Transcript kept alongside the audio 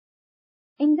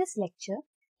In this lecture,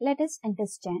 let us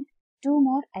understand two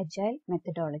more agile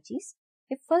methodologies.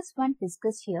 The first one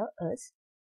discussed here is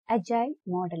Agile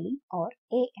Modeling or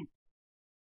AM.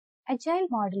 Agile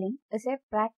Modeling is a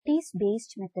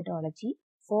practice-based methodology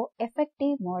for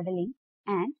effective modeling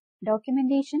and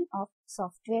documentation of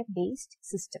software-based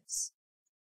systems.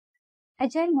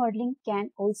 Agile modeling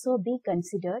can also be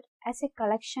considered as a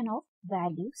collection of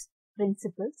values,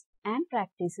 principles, and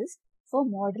practices for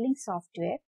modeling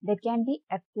software that can be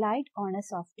applied on a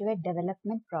software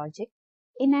development project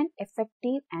in an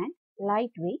effective and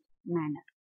lightweight manner.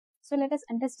 So let us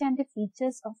understand the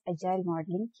features of Agile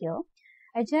modeling here.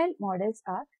 Agile models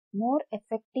are more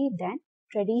effective than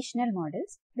traditional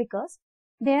models because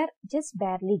they are just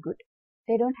barely good.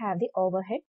 They don't have the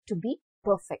overhead to be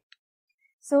perfect.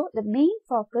 So the main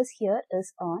focus here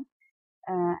is on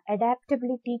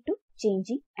adaptability to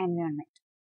changing environment.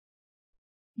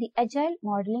 The Agile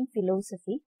modeling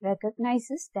philosophy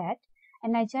recognizes that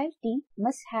an Agile team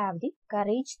must have the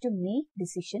courage to make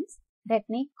decisions that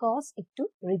may cause it to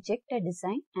reject a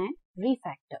design and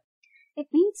refactor. It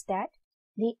means that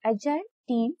the Agile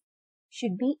team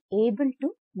should be able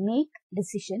to make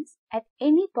decisions at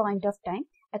any point of time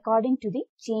according to the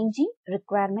changing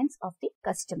requirements of the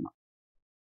customer.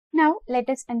 Now, let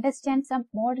us understand some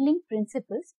modeling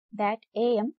principles that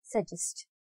AM suggests.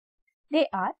 They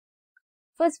are,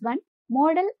 first one,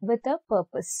 model with a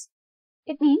purpose.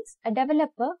 It means a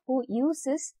developer who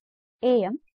uses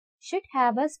AM should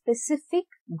have a specific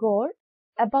goal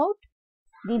about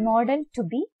the model to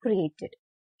be created.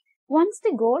 Once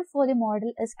the goal for the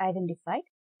model is identified,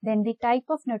 then the type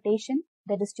of notation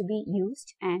that is to be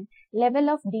used and level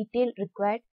of detail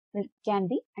required can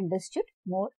be understood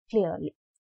more clearly.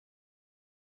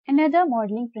 Another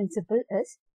modeling principle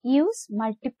is use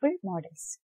multiple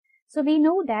models. So we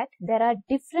know that there are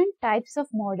different types of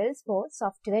models for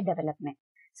software development.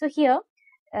 So here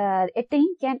a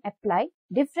team can apply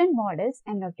different models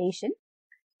and notation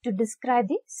to describe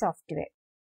the software.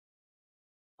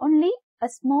 Only a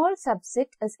small subset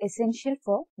is essential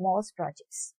for most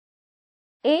projects.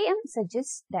 AM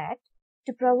suggests that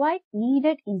to provide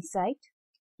needed insight,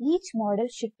 each model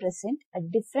should present a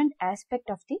different aspect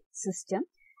of the system,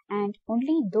 and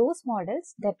only those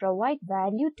models that provide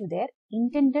value to their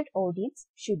intended audience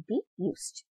should be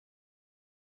used.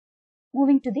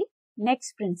 Moving to the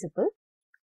next principle,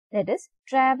 that is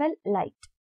travel light.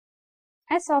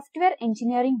 As software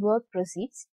engineering work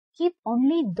proceeds, keep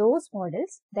only those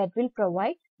models that will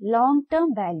provide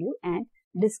long-term value and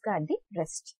discard the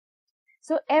rest.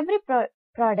 So every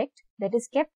product that is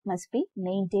kept must be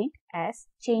maintained as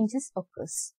changes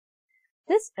occurs.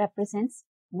 This represents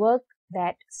work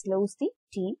that slows the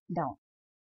team down.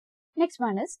 Next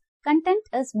one is content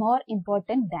is more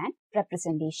important than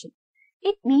representation.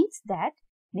 It means that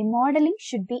the modeling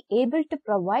should be able to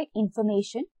provide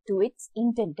information to its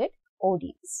intended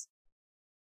audience.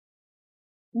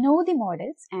 Know the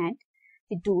models and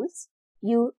the tools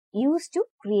you use to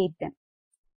create them.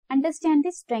 Understand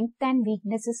the strengths and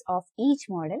weaknesses of each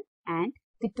model and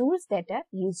the tools that are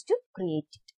used to create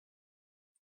it.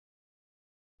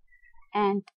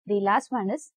 And the last one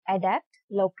is adapt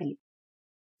locally.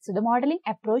 So the modeling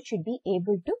approach should be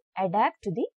able to adapt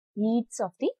to the needs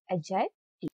of the Agile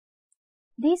team.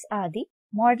 These are the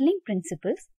modeling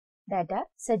principles that are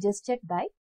suggested by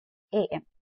AM.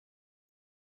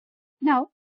 Now,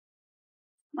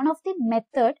 one of the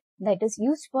method that is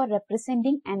used for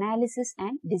representing analysis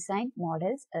and design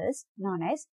models is known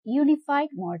as Unified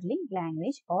Modeling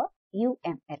Language or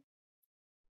UML.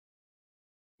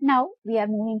 Now, we are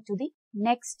moving to the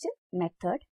next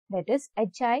method, that is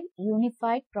Agile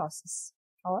Unified Process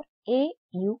or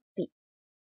AUP.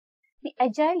 The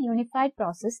Agile Unified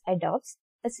Process adopts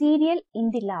a serial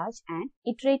in the large and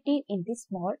iterative in the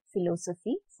small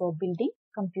philosophy for building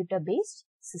computer-based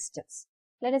systems.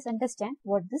 Let us understand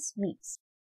what this means.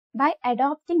 By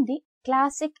adopting the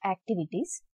classic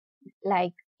activities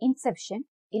like inception,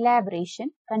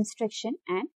 elaboration, construction,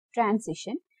 and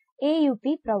transition,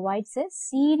 AUP provides a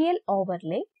serial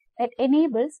overlay that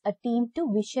enables a team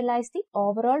to visualize the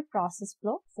overall process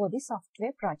flow for the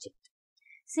software project.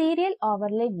 Serial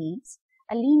overlay means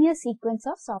a linear sequence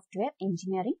of software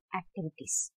engineering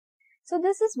activities. So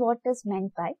this is what is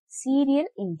meant by serial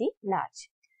in the large.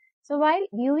 So while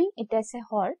viewing it as a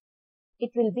whole,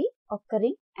 it will be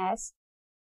occurring as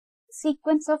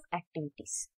sequence of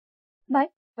activities. But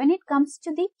when it comes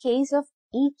to the case of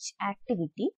each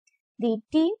activity, the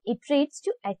team iterates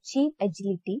to achieve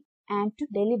agility and to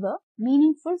deliver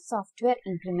meaningful software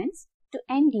increments to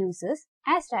end users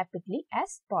as rapidly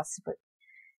as possible.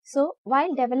 So,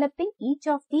 while developing each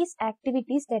of these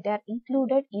activities that are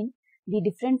included in the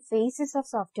different phases of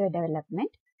software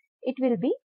development, it will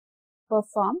be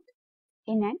performed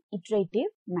in an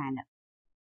iterative manner.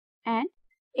 And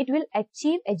it will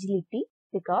achieve agility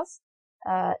because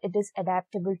it is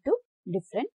adaptable to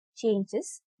different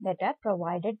changes that are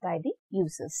provided by the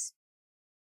users.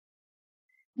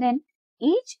 Then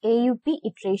each AUP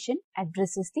iteration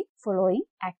addresses the following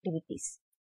activities.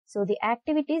 So the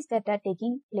activities that are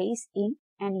taking place in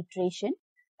an iteration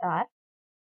are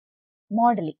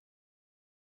modeling.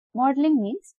 Modeling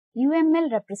means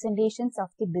UML representations of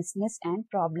the business and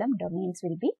problem domains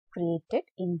will be created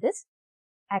in this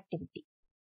activity.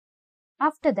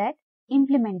 After that,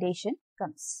 implementation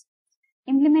comes.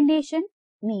 Implementation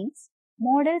means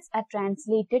models are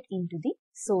translated into the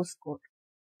source code.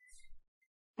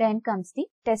 Then comes the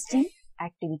testing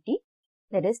activity.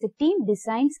 That is, the team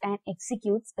designs and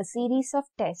executes a series of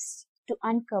tests to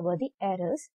uncover the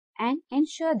errors and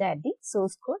ensure that the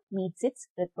source code meets its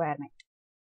requirement.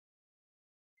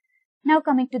 Now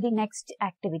coming to the next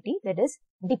activity, that is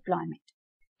deployment.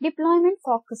 Deployment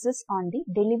focuses on the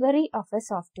delivery of a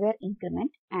software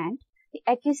increment and the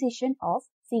acquisition of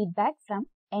feedback from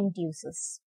end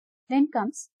users. Then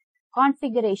comes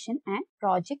configuration and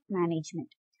project management.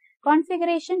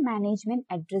 Configuration management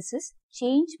addresses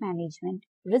change management,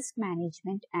 risk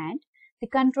management, and the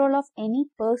control of any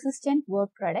persistent work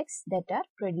products that are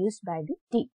produced by the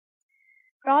team.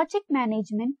 Project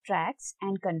management tracks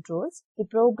and controls the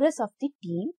progress of the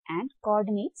team and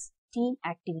coordinates team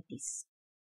activities.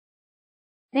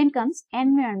 Then comes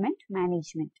environment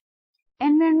management.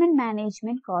 Environment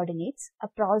management coordinates a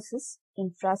process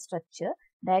infrastructure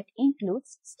that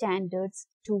includes standards,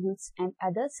 tools, and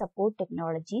other support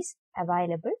technologies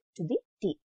available to the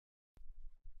team.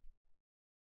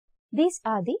 These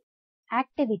are the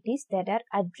activities that are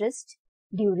addressed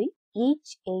during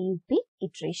each AUP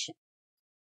iteration.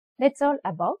 That's all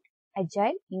about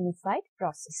Agile Unified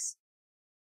Process.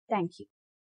 Thank you.